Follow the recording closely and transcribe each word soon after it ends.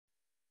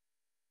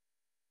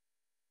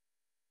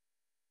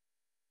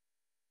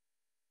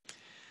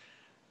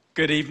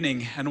Good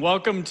evening, and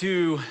welcome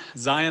to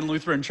Zion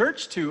Lutheran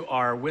Church to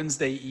our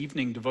Wednesday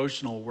evening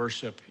devotional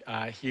worship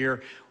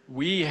here.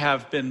 We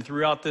have been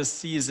throughout this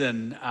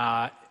season,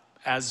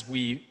 as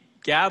we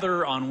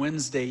gather on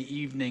Wednesday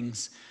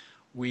evenings,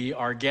 we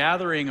are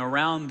gathering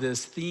around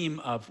this theme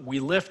of we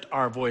lift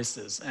our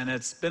voices. And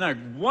it's been a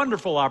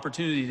wonderful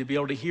opportunity to be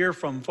able to hear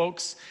from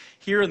folks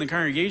here in the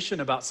congregation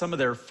about some of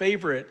their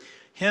favorite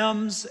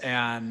hymns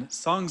and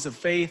songs of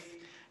faith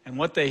and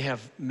what they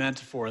have meant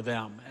for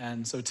them.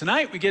 And so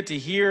tonight we get to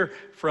hear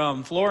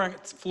from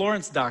Florence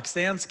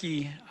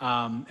Doksansky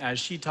as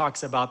she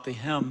talks about the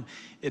hymn,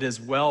 It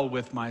Is Well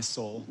With My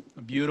Soul,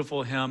 a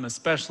beautiful hymn,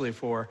 especially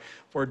for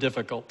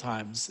difficult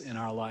times in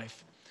our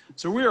life.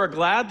 So we are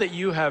glad that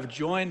you have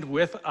joined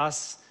with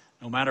us,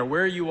 no matter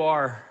where you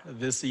are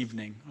this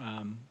evening.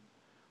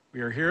 We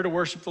are here to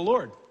worship the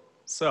Lord.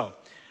 So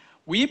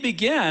we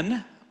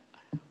begin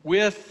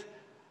with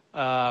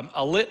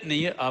a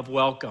litany of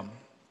welcome.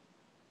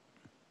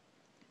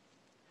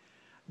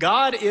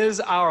 God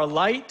is our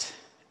light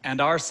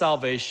and our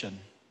salvation,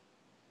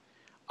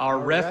 our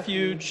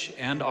refuge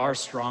and our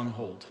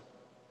stronghold.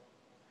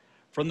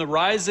 From the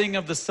rising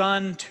of the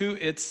sun to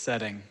its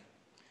setting,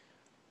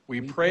 we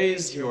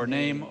praise your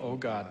name, O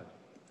God.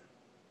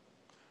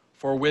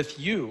 For with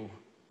you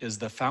is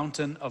the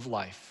fountain of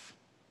life,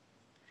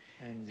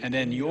 and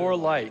in your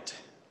light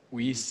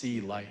we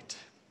see light.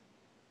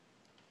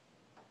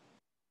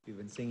 We've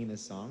been singing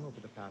this song over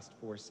the past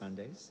 4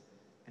 Sundays,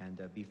 and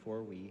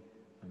before we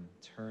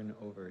turn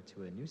over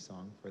to a new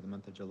song for the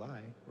month of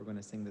July, we're going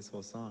to sing this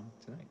whole song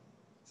tonight.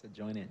 So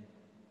join in.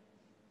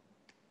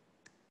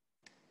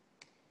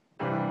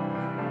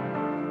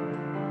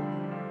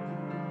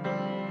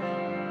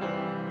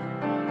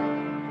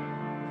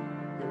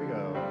 Here we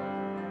go.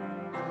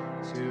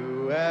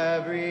 To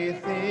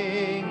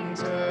everything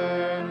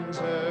turn,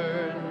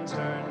 turn,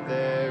 turn.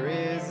 There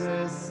is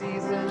a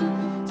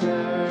season.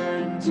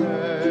 Turn,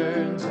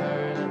 turn,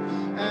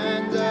 turn.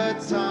 And a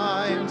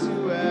time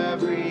to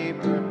every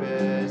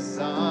purpose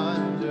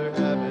under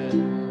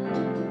heaven.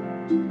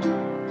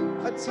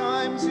 A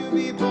time to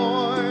be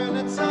born,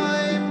 a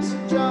time to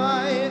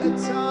die, a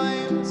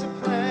time to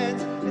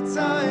plant, a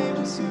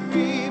time to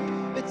reap,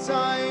 a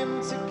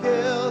time to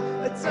kill,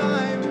 a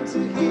time to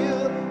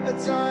heal, a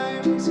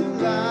time to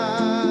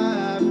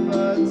laugh, a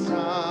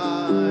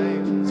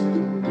time to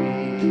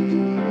weep.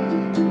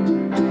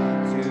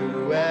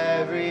 To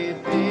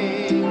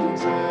everything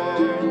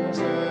turn,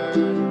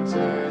 turn,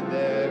 turn.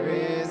 There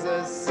is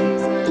a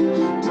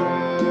season.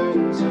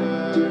 Turn,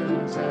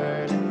 turn,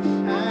 turn.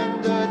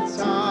 And a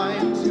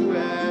time to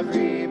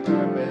every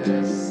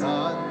purpose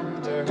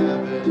under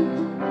heaven.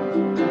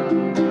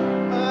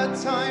 A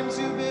time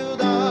to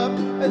build up,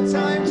 a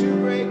time to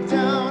break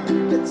down,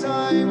 a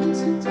time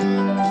to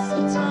dance, a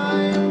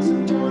time to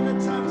mourn, a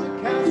time to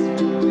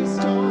cast away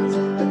stones, a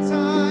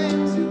time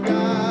to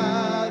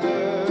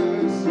gather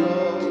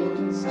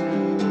souls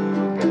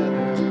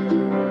together.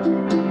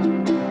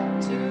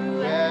 To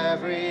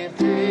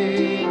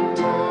everything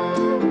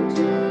turn,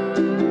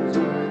 turn,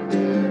 turn.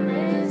 There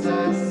is a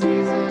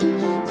season.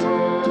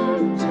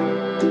 Turn,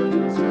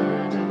 turn,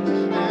 turn.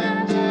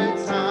 And a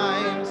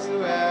time to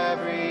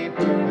every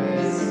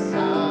purpose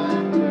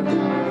under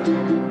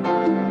heaven.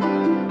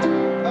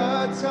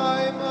 A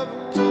time of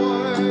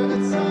war, a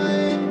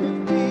time of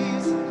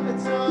peace, a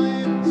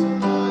time to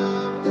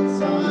love, a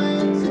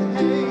time to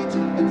hate,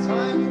 a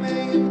time you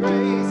may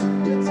embrace,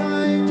 a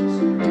time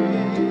to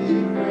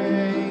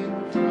refrain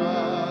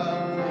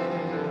from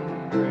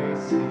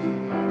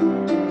embracing.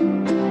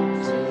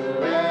 To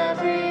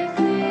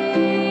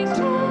everything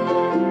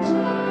turn,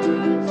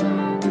 turn,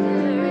 turn.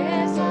 There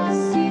is a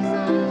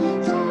season.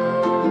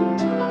 Turn,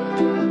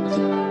 turn,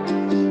 turn.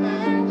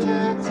 And a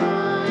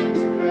time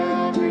to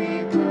every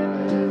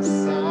purpose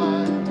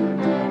under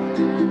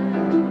heaven.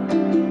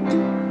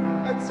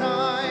 A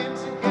time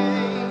to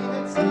gain, a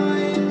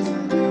time to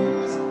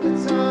lose,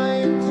 a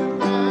time to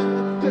run,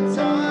 a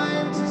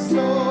time to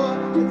store,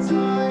 a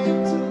time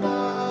to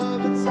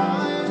love, a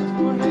time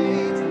for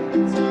hate, a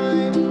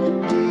time for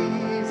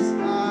peace.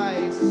 I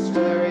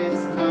swear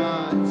it's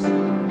not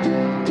too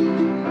late.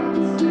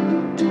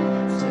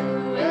 To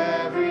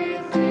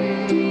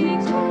everything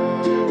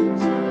turn,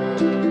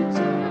 turn,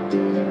 turn.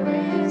 There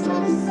is a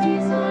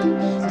season.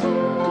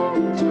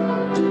 Turn,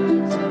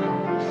 turn, turn.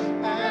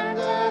 And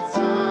a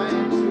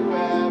time to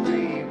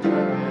every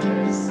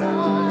purpose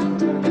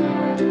under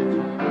heaven.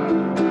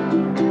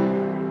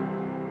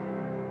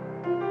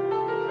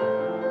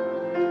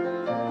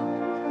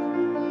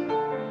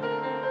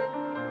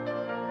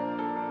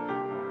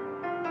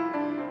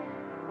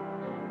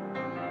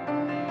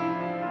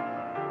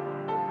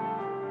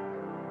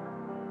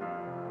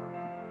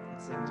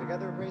 Let's sing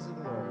together, praise to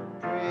the Lord.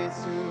 Praise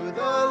to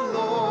the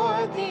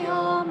Lord, the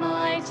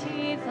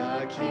Almighty,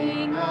 the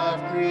King of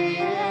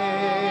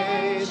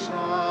creation.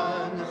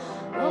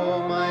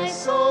 Oh, my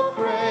soul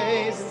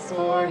praises,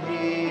 for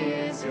he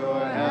is your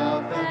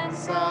help and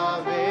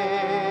salvation.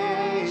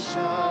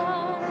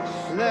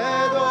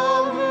 Let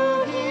all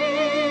who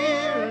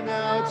hear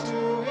now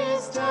to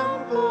his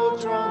temple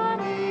draw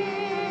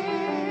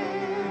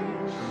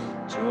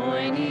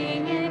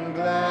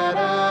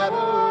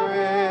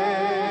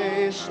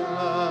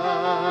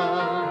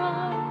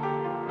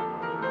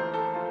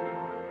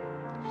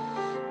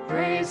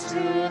Praise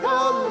to the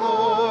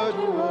Lord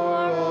who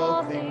o'er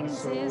all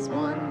things is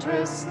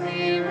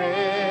wondrously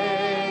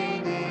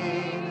reigning.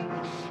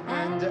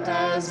 And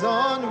as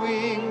on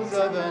wings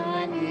of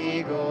an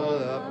eagle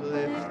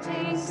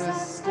uplifting,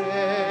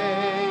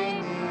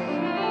 sustaining,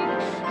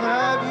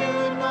 have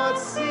you not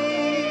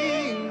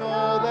seen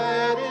all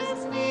that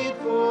is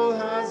needful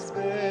has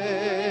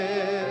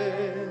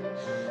been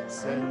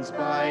sent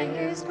by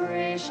his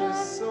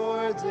gracious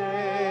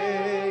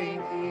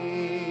ordaining?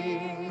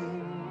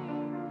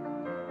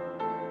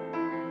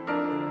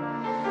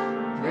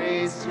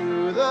 Praise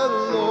to the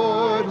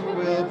Lord who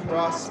will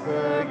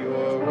prosper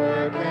your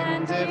work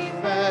and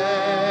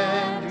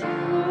defend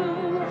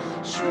you.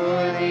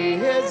 Surely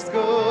his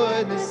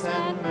goodness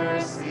and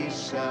mercy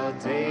shall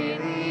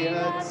daily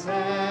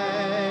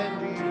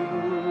attend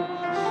you.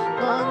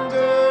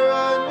 Ponder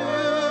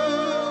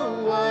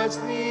anew what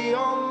the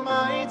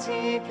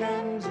Almighty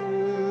can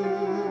do,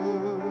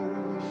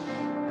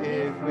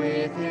 if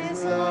with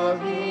his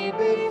love he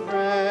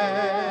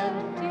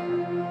befriend you.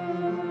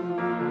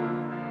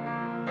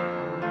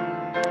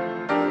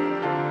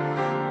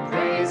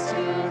 Praise to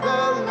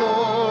the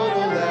Lord,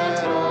 oh,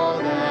 let all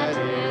that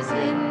is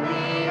in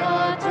me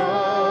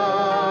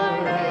adore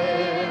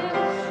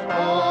him.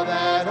 All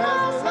that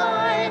has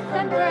life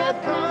and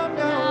breath come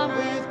down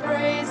with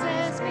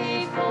praises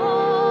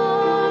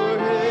before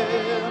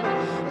him.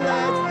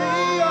 Let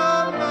the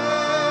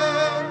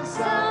amen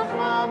sound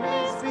from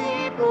his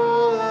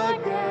people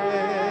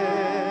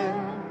again,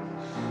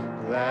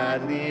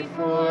 gladly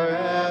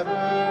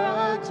forever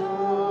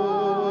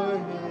adore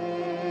him.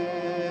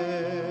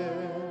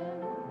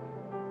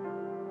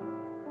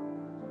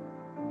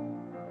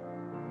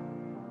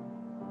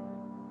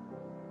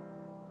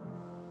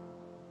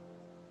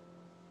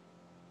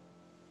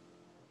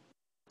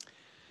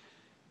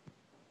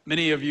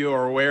 Many of you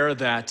are aware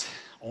that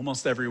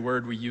almost every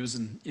word we use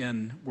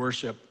in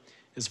worship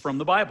is from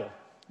the Bible.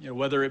 You know,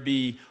 whether it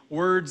be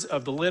words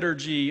of the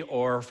liturgy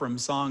or from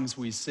songs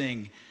we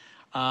sing.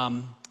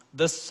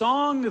 The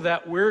song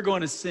that we're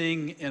going to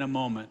sing in a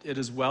moment, "It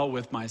Is Well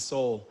With My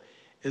Soul,"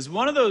 is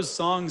one of those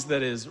songs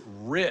that is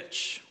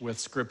rich with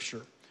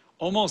Scripture.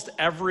 Almost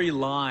every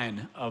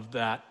line of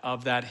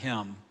that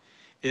hymn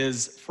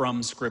is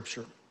from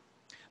Scripture.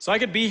 So I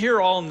could be here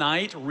all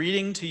night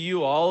reading to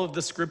you all of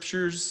the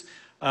Scriptures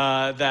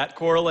that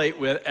correlate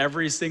with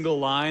every single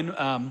line.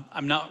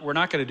 We're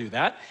not going to do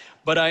that,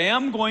 but I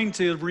am going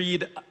to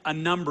read a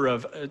number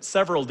of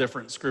several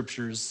different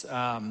Scriptures,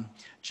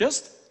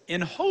 just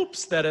in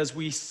hopes that as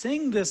we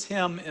sing this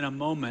hymn in a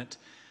moment,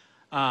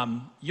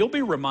 you'll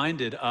be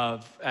reminded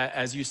of,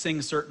 as you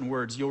sing certain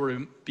words,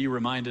 you'll be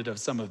reminded of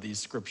some of these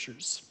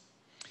Scriptures.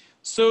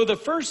 So the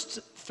first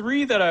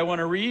three that I want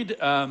to read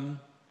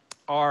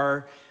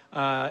are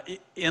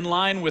in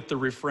line with the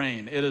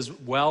refrain, "It is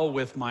well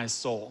with my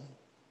soul."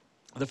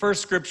 The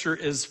first Scripture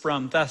is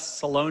from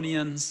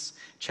Thessalonians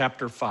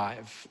chapter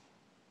 5.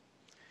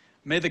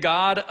 May the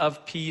God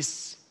of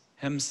peace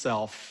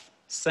himself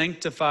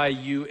sanctify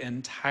you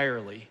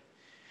entirely,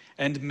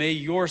 and may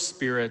your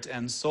spirit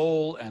and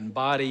soul and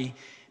body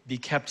be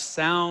kept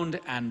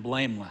sound and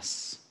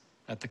blameless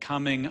at the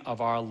coming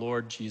of our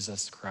Lord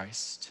Jesus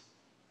Christ.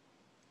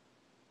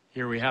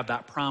 Here we have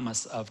that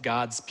promise of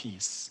God's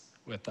peace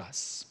with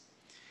us.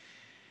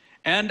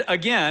 And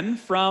again,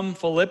 from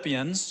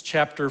Philippians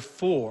chapter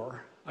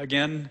 4,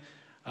 again,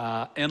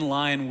 in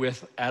line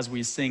with, as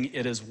we sing,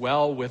 "It is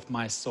well with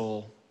my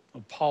soul,"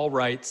 Paul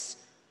writes,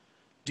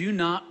 "Do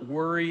not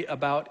worry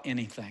about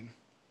anything,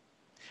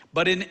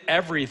 but in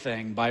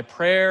everything, by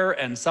prayer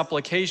and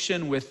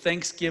supplication with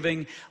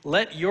thanksgiving,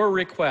 let your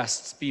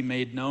requests be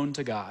made known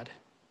to God.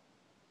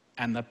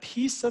 And the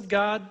peace of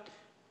God,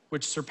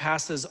 which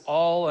surpasses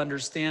all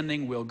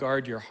understanding, will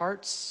guard your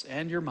hearts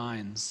and your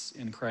minds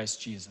in Christ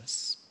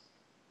Jesus."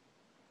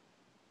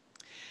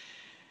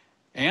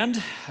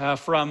 And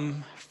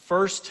from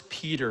 1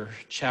 Peter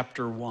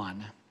chapter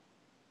 1,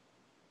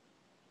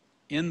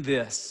 "In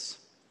this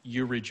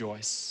you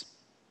rejoice,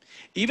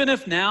 even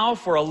if now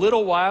for a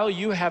little while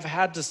you have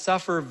had to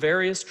suffer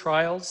various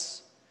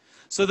trials,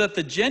 so that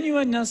the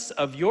genuineness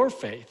of your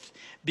faith,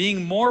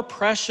 being more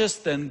precious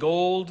than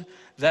gold,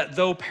 that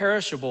though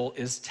perishable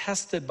is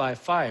tested by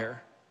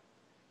fire,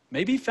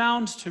 may be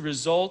found to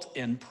result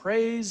in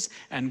praise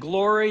and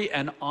glory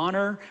and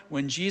honor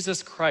when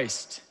Jesus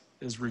Christ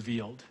is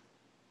revealed."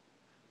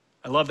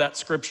 I love that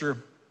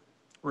Scripture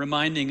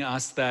reminding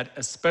us that,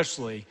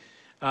 especially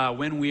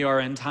when we are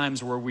in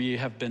times where we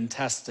have been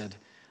tested,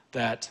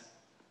 that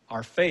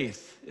our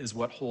faith is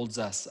what holds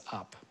us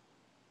up.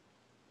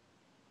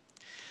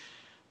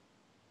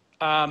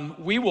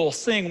 We will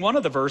sing one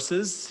of the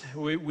verses.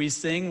 We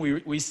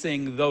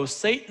sing, "Though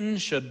Satan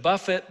should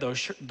buffet,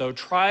 though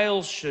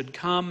trials should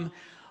come,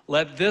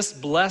 let this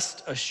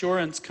blessed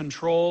assurance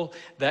control,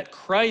 that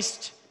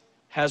Christ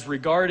has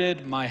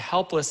regarded my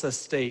helpless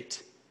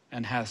estate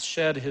and hath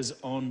shed his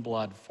own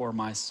blood for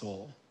my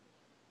soul."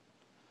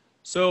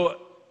 So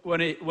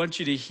I want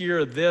you to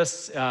hear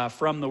this in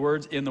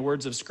the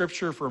words of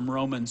Scripture from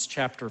Romans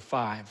chapter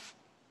 5.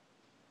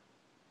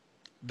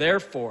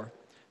 "Therefore,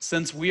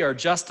 since we are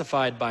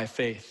justified by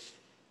faith,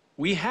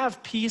 we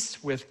have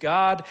peace with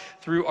God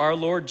through our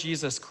Lord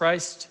Jesus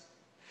Christ,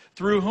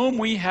 through whom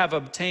we have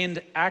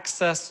obtained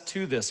access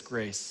to this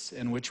grace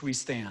in which we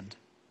stand.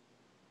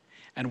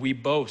 And we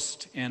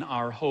boast in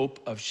our hope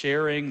of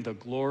sharing the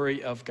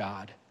glory of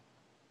God.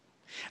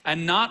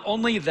 And not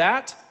only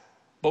that,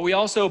 but we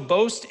also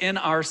boast in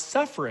our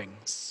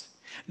sufferings,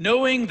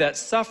 knowing that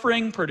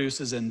suffering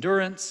produces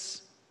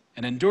endurance,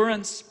 and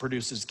endurance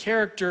produces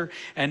character,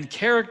 and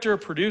character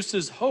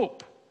produces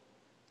hope.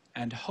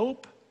 And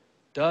hope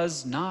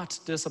does not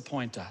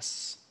disappoint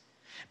us,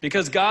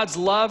 because God's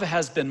love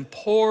has been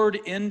poured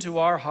into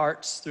our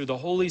hearts through the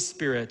Holy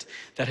Spirit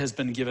that has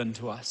been given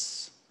to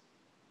us.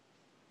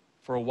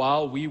 For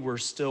while we were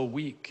still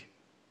weak,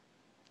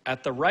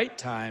 at the right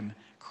time,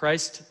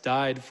 Christ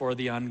died for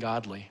the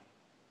ungodly.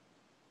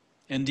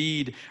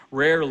 Indeed,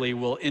 rarely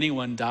will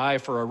anyone die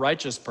for a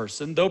righteous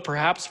person, though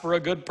perhaps for a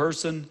good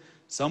person,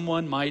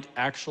 someone might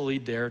actually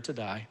dare to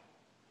die.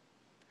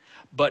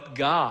 But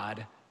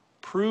God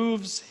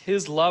proves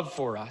his love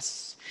for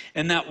us,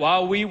 in that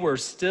while we were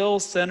still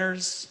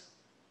sinners,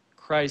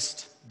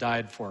 Christ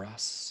died for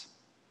us.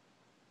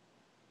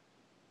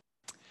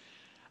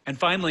 And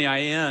finally,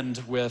 I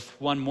end with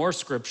one more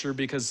scripture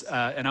because,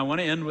 and I want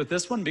to end with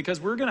this one because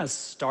we're going to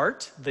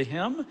start the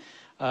hymn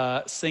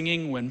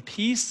singing, "When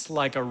peace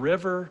like a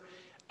river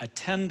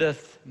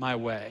attendeth my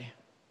way."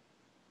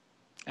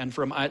 And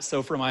from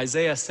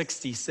Isaiah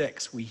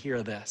 66, we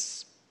hear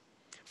this: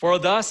 "For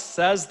thus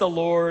says the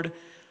Lord,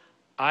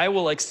 I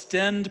will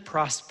extend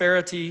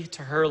prosperity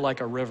to her like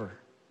a river,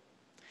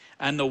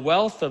 and the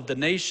wealth of the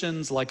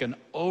nations like an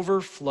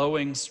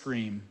overflowing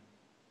stream.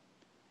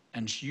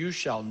 And you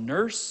shall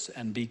nurse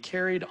and be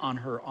carried on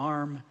her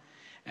arm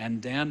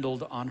and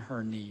dandled on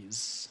her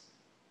knees."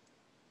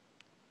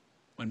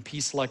 When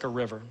peace like a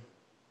river.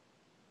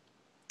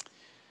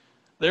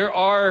 There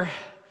are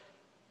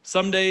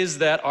some days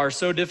that are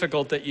so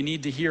difficult that you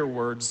need to hear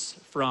words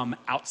from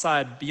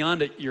outside,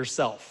 beyond it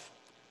yourself.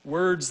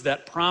 Words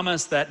that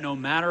promise that no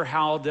matter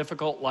how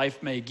difficult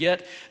life may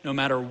get, no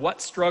matter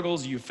what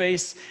struggles you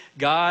face,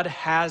 God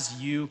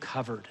has you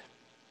covered.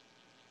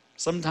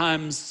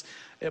 Sometimes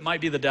it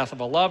might be the death of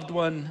a loved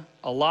one,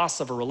 a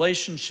loss of a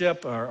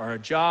relationship or a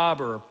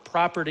job or a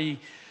property,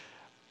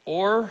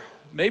 or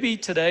maybe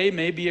today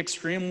may be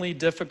extremely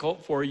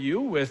difficult for you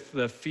with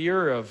the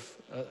fear of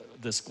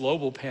this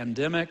global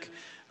pandemic,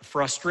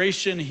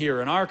 frustration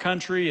here in our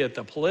country at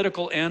the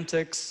political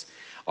antics,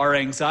 our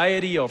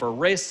anxiety over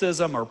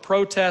racism or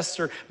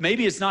protests, or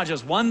maybe it's not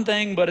just one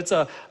thing, but it's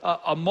a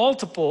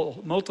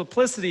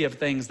multiplicity of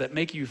things that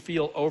make you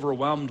feel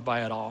overwhelmed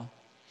by it all.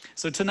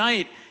 So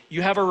tonight,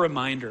 you have a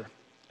reminder,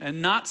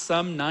 and not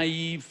some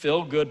naive,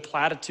 feel-good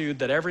platitude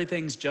that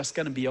everything's just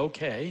going to be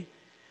okay,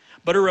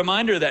 but a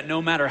reminder that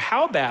no matter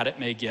how bad it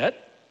may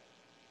get,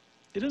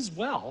 it is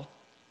well,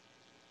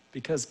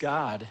 because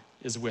God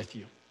is with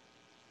you.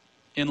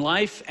 In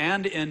life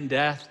and in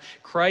death,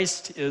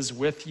 Christ is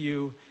with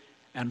you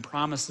and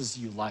promises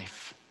you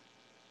life.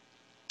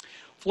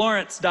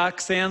 Florence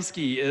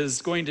Doksansky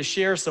is going to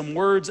share some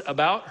words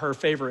about her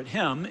favorite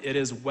hymn, "It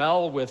Is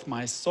Well With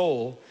My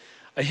Soul,"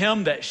 a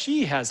hymn that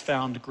she has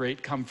found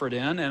great comfort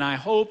in, and I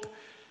hope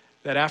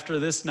that after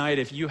this night,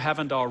 if you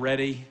haven't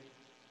already,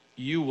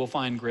 you will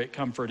find great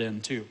comfort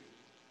in too.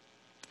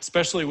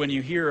 Especially when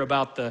you hear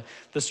about the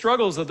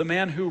struggles of the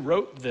man who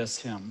wrote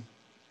this hymn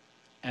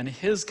and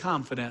his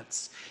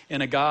confidence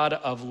in a God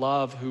of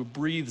love who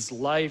breathes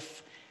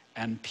life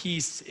and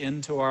peace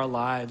into our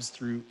lives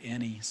through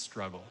any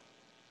struggle.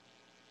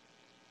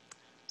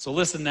 So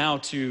listen now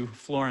to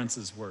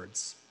Florence's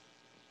words.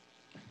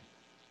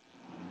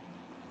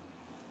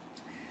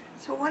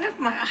 So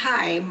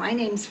hi, my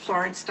name's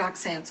Florence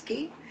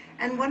Doksansky,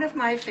 and one of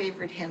my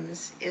favorite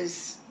hymns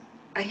is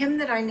a hymn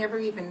that I never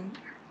even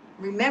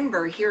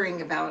remember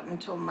hearing about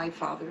until my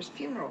father's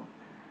funeral.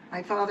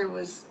 My father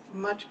was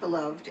much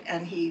beloved,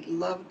 and he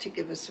loved to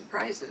give us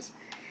surprises.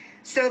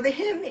 So the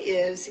hymn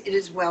is "It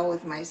Is Well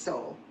With My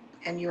Soul,"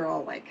 and you're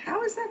all like,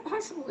 how is that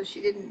possible if she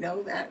didn't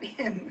know that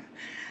hymn?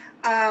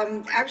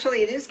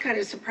 Actually, it is kind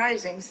of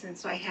surprising,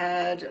 since I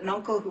had an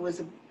uncle who was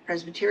a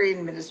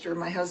Presbyterian minister,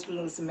 my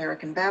husband was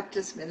American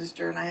Baptist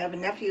minister, and I have a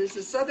nephew who's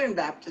a Southern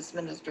Baptist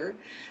minister.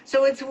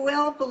 So it's a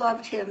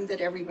well-beloved hymn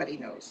that everybody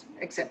knows,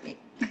 except me.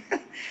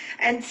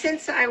 And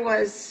since I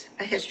was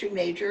a history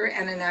major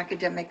and an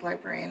academic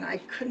librarian, I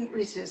couldn't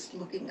resist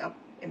looking up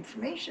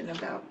information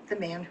about the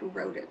man who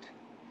wrote it.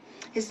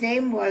 His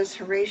name was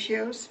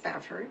Horatio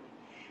Spafford,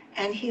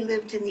 and he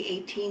lived in the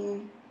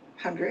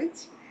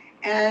 1800s,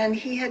 and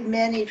he had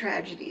many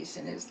tragedies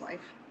in his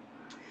life.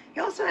 He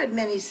also had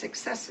many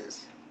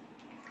successes.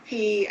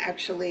 He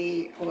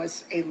actually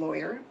was a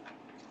lawyer,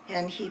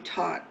 and he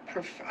taught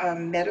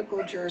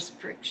medical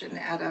jurisprudence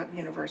at a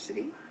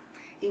university.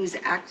 He was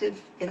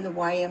active in the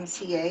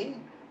YMCA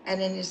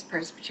and in his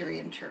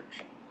Presbyterian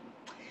church.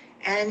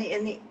 And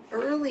in the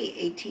early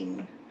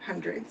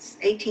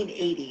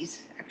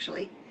 1880s,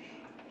 actually,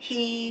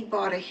 he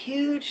bought a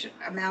huge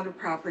amount of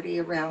property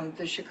around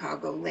the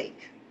Chicago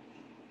Lake.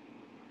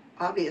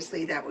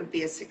 obviously that would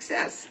be a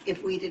success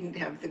if we didn't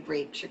have the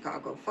Great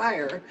Chicago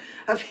Fire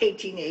of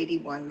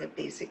 1881 that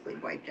basically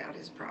wiped out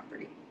his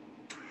property.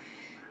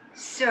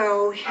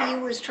 So he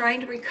was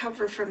trying to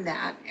recover from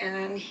that,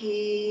 and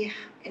he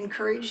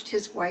encouraged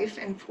his wife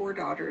and 4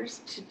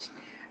 daughters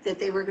that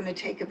they were going to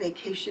take a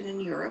vacation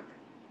in Europe.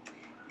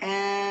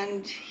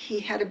 And he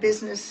had a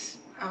business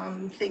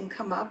thing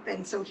come up,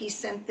 and so he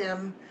sent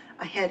them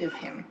ahead of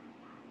him.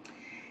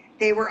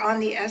 They were on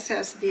the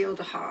SS Ville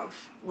de Havre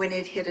when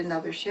it hit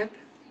another ship.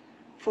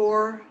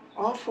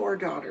 All 4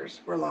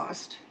 daughters were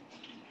lost.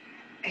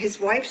 His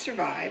wife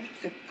survived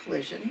the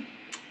collision,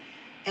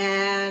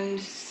 and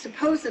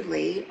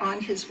supposedly on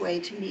his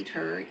way to meet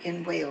her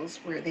in Wales,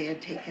 where they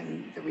had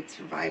taken the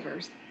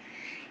survivors,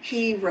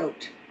 he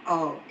wrote,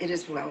 "Oh, it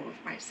is well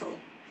with my soul."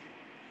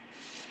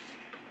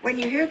 When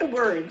you hear the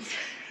words,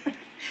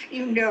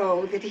 you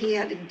know that he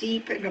had a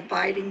deep and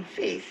abiding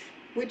faith,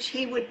 which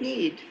he would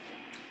need,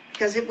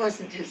 because it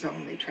wasn't his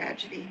only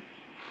tragedy.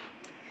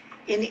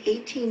 In the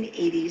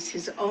 1880s,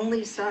 his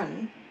only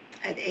son,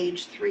 at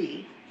age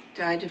 3,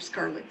 died of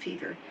scarlet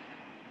fever.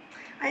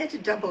 I had to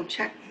double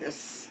check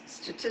this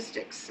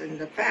statistics and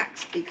the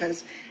facts,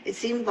 because it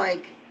seemed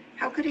like,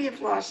 how could he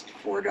have lost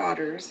 4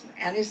 daughters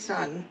and his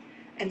son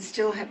and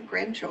still have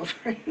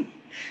grandchildren?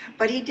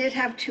 But he did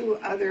have 2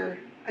 other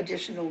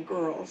additional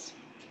girls.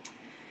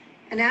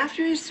 And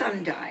after his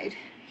son died,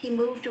 he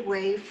moved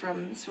away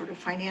from sort of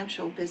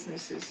financial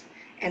businesses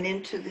and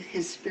into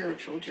his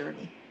spiritual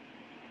journey.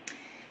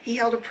 He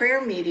held a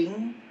prayer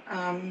meeting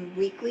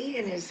weekly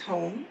in his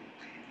home,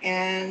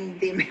 and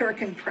the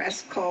American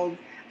press called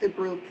the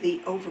group the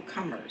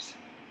Overcomers.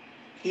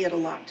 He had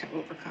a lot to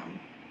overcome.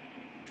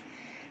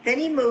 Then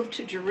he moved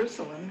to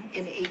Jerusalem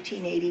in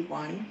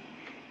 1881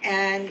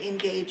 and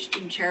engaged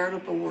in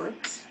charitable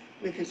works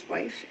with his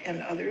wife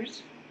and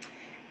others.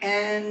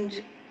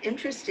 And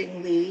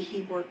interestingly,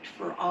 he worked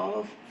for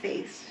all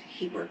faiths.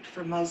 He worked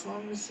for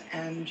Muslims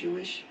and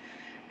Jewish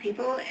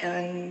people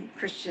and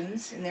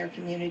Christians in their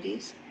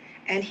communities.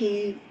 And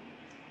he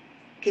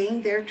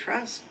gained their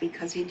trust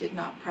because he did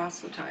not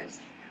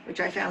proselytize, which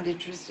I found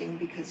interesting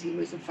because he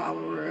was a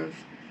follower of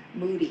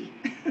Moody.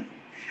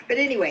 But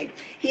anyway,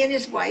 he and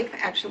his wife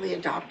actually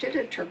adopted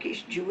a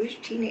Turkish Jewish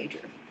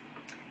teenager.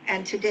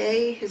 And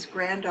today his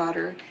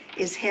granddaughter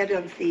is head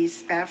of the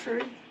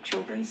Spafford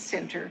Children's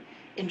Center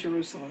in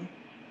Jerusalem.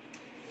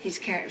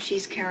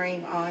 She's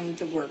carrying on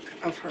the work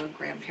of her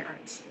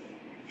grandparents.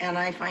 And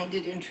I find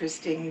it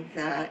interesting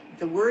that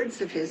the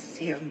words of his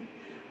hymn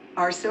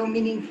are so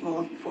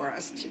meaningful for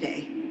us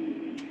today.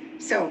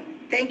 So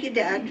thank you,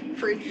 Dad,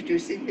 for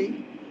introducing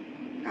me.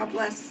 God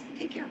bless.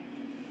 Take care.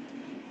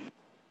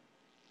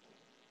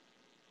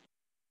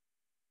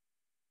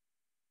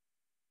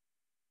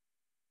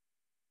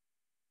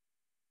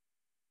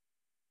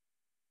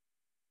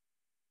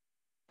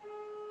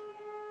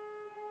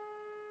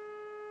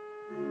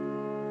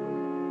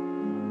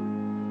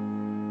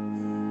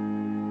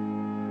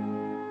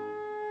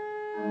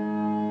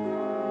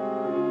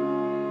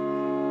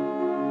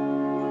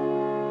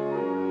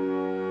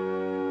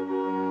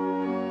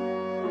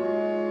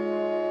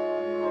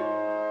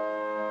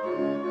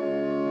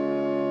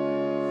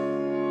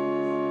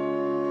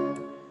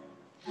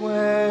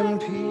 When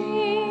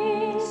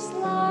peace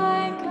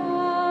like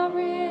a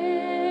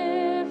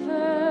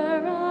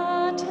river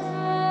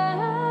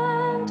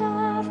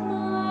attendeth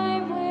my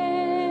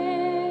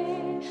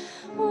way,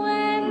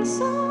 when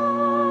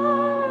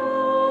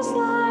sorrows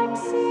like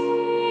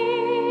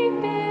sea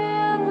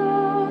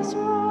billows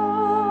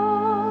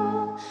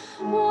roll,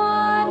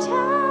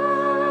 whatever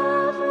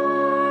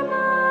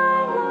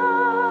my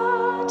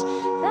lot,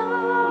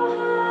 thou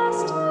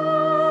hast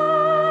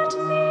taught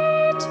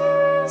me to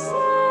say,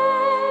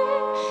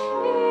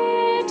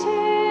 it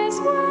is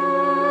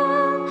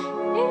well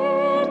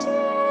with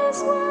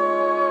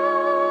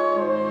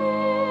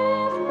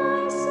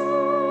my soul.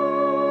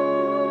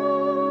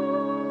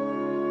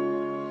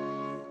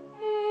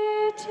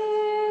 It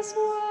is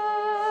well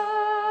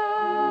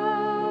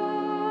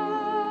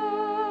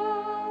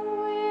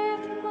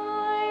with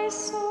my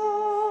soul.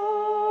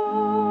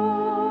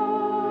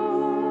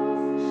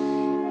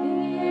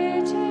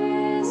 It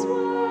is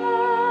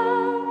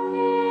well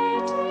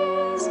with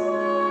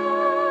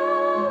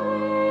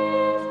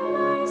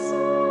my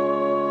soul.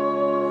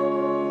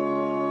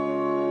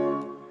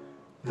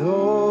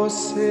 Though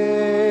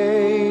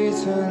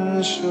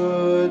Satan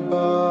should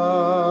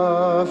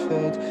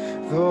buffet,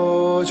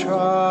 though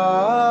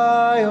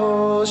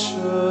trials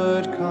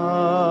should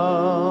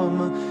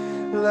come,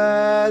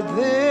 let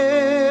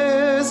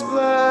this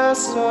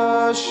blessed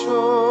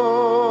assurance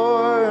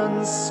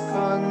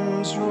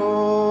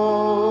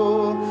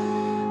control,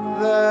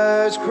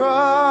 that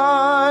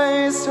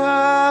Christ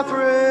hath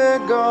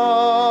regarded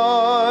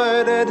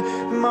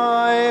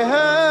my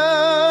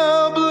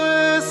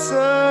helpless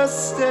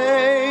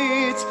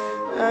estate,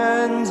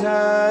 and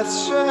hath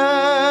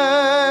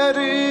shed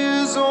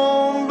his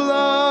own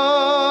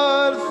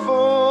blood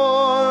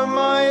for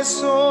my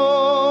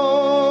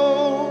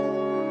soul.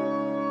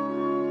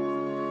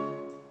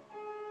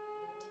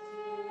 It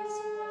is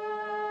well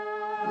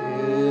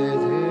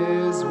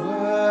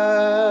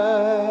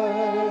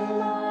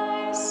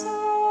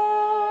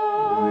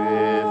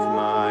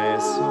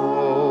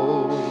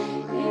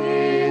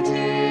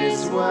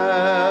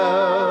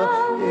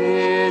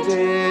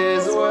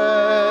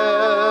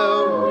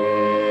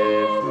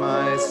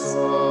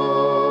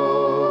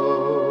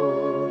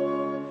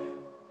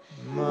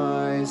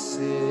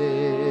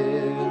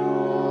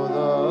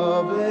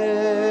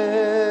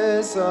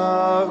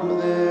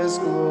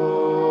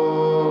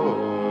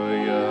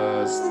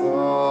glorious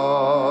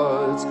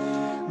thought,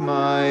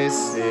 my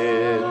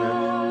sin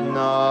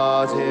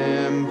not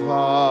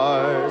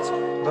impart,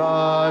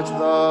 but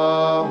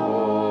the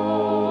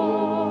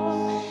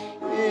whole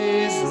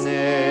is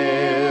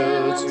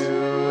nailed to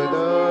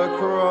the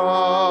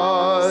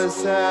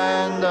cross,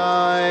 and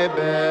I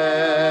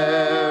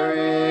bear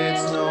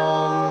it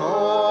no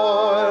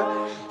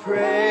more.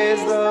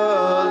 Praise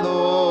the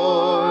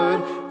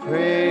Lord,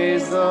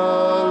 praise the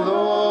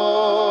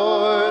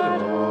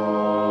Lord,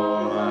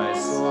 oh my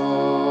soul.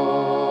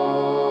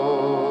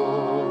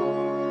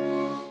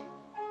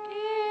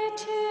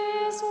 It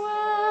is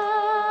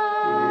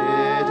well.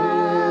 It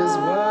is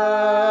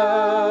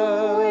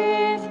well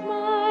With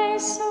my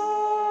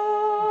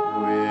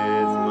soul.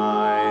 with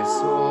my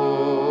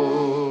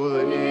soul.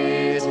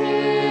 It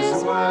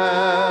is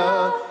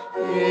well.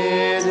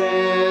 It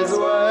is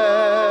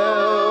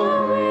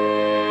well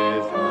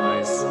with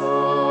my soul.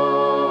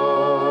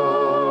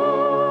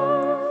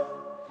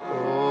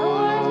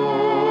 Oh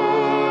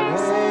Lord,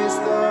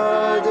 haste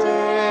the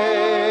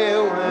day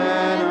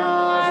when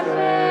our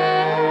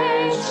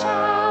faith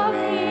shall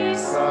be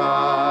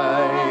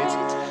sight.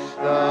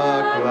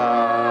 The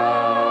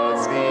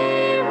clouds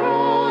be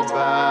rolled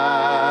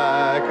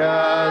back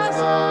as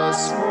the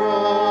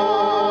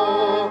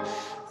scroll.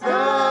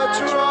 The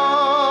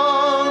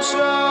trump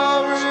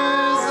shall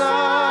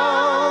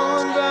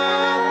resound,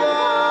 and the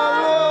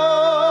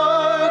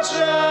Lord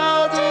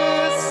shall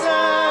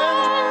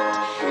descend.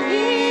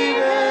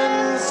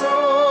 Even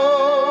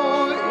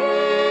so,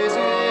 it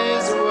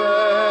is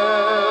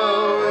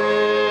well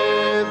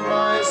with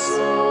my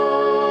soul.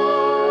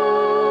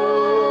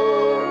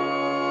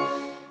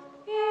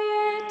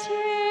 It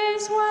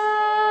is well.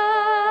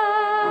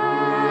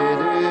 It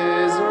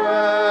is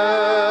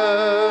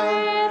well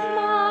With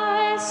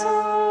my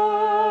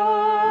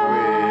soul.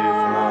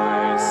 with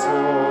my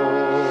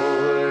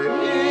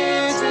soul.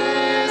 It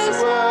is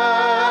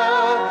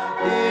well.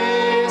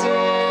 It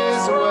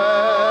is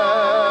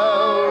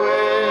well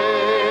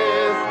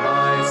with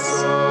my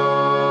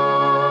soul.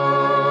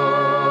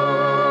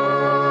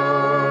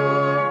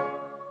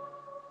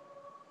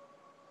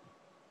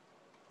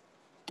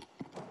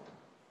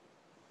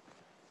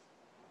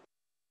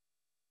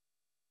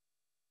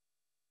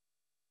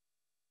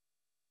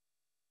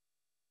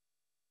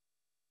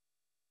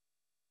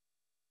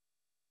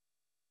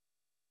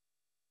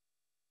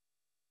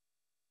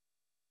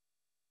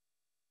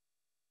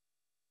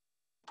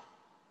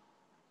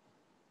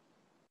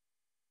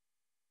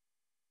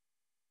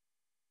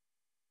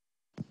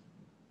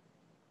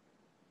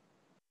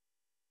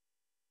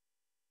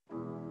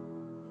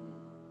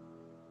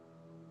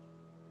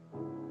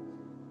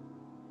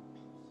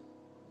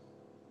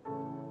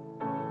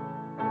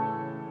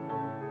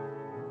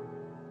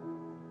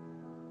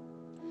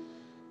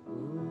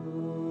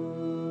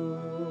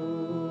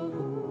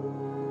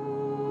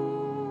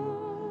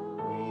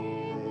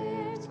 We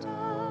lift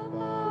up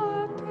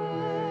our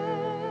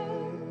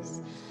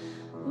praise.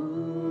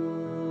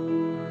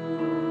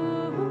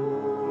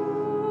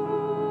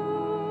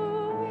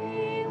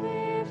 We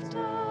lift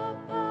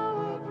up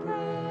our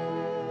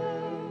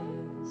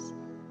praise.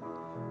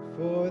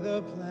 For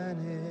the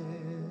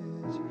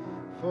planet,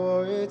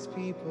 for its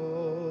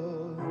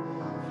people,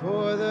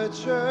 for the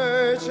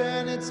church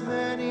and its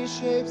many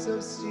shapes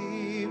of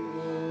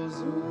steeples.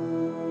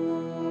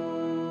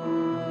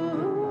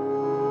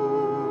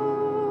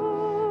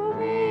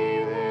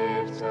 We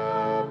lift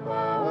up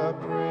our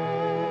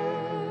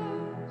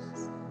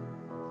praise.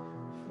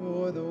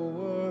 For the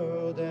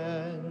world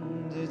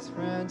and its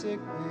frantic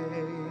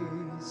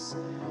pace,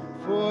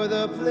 for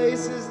the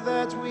places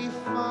that we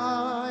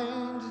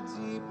find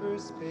deeper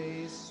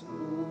space.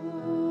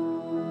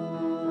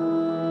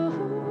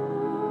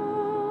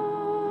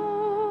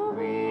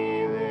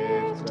 We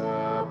lift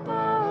up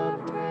our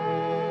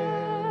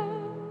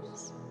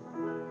praise.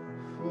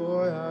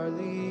 For our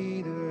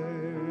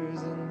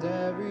leaders and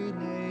every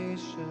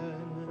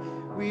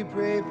nation, we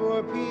pray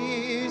for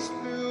peace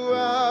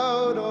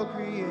throughout all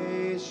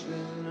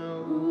creation.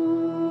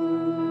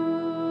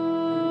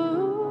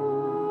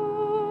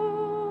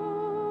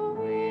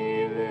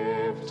 We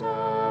lift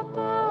up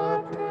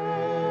our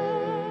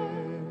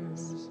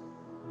praise.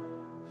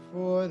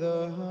 For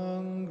the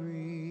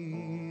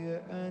hungry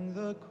and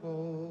the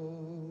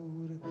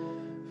cold,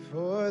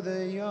 for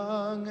the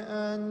young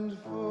and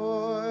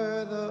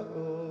for the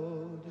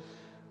old.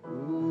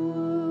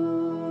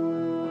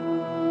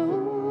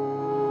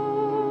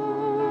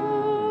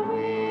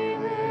 We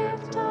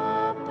lift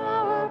up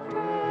our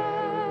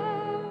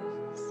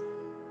praise.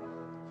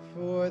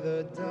 For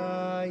the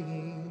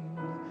dying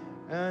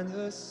and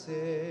the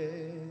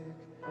sick,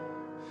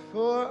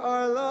 for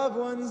our loved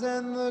ones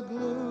and the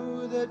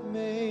glue that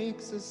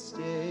makes us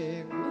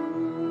stick.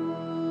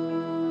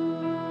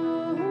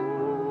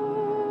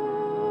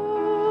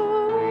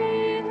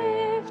 We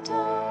lift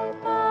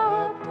up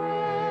our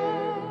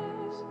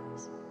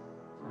praise.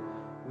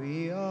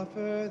 We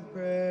offer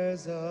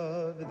prayers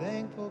of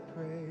thankful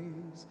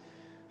praise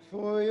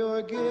for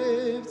your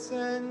gifts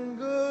and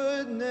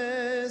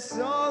goodness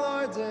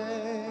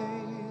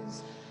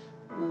days.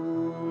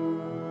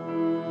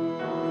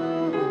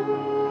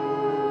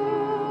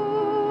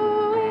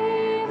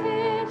 We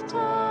lift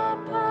up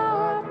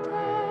our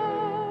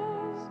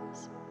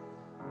prayers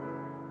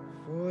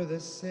For the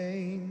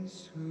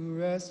saints who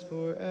rest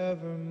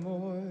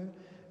forevermore,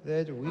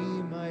 that we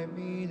might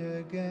meet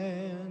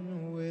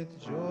again with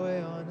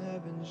joy on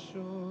heaven's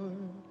shore.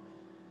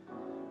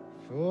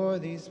 For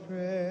these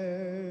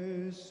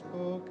prayers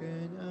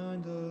spoken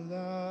and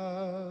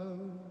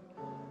aloud,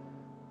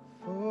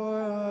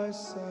 for our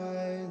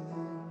silence.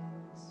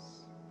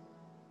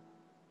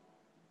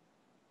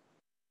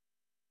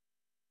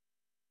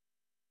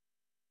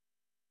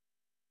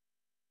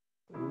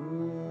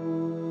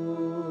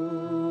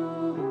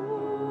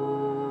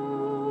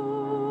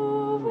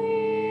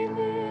 we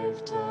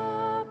lift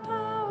up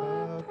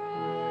our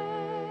prayers.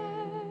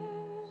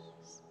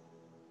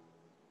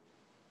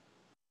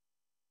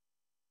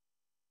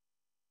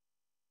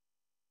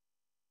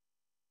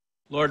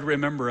 Lord,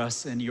 remember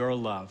us in your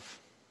love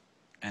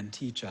and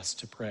teach us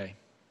to pray.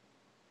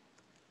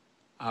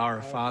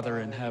 Our Father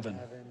in heaven,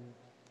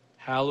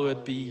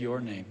 hallowed be your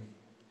name.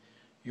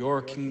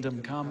 Your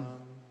kingdom come,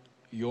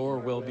 your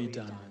will be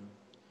done,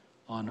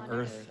 on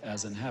earth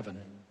as in heaven.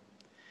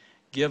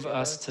 Give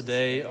us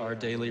today our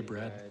daily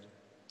bread.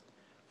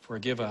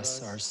 Forgive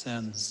us our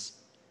sins,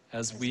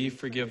 as we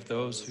forgive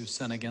those who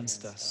sin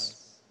against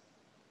us.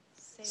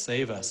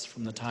 Save us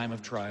from the time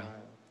of trial,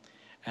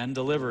 and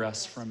deliver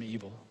us from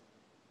evil.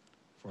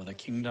 For the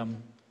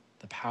kingdom,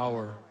 the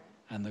power,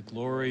 and the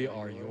glory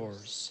are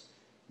yours,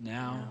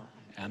 now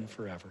and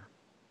forever.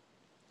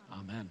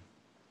 Amen.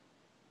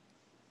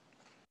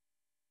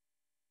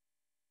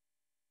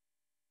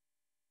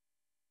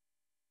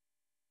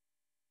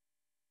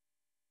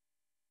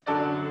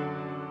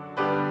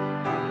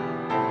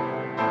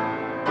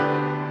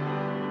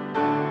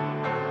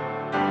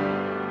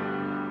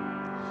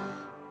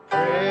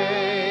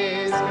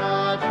 Praise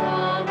God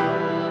from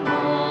whom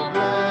all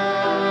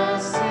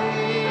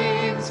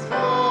blessings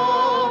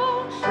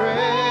flow.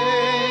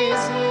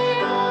 Praise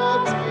Him, all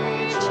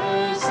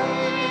creatures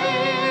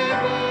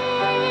here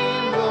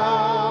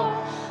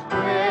below.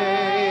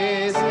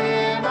 Praise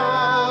Him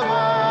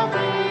above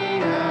the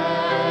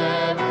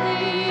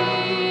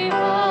heavenly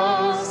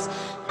hosts.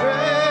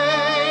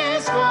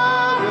 Praise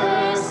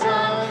Father,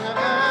 Son,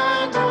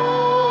 and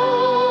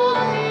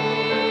Holy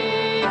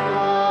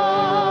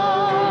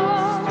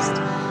Ghost.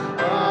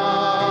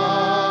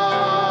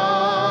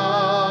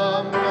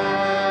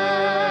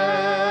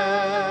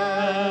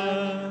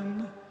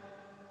 Amen.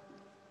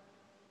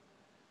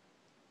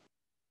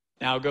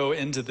 Now go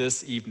into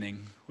this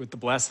evening with the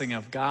blessing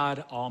of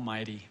God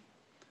Almighty,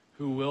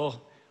 who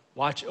will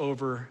watch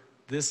over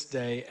this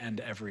day and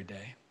every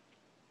day.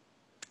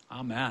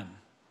 Amen.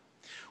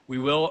 We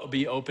will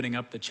be opening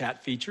up the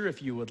chat feature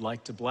if you would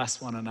like to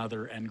bless one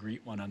another and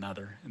greet one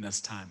another in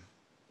this time.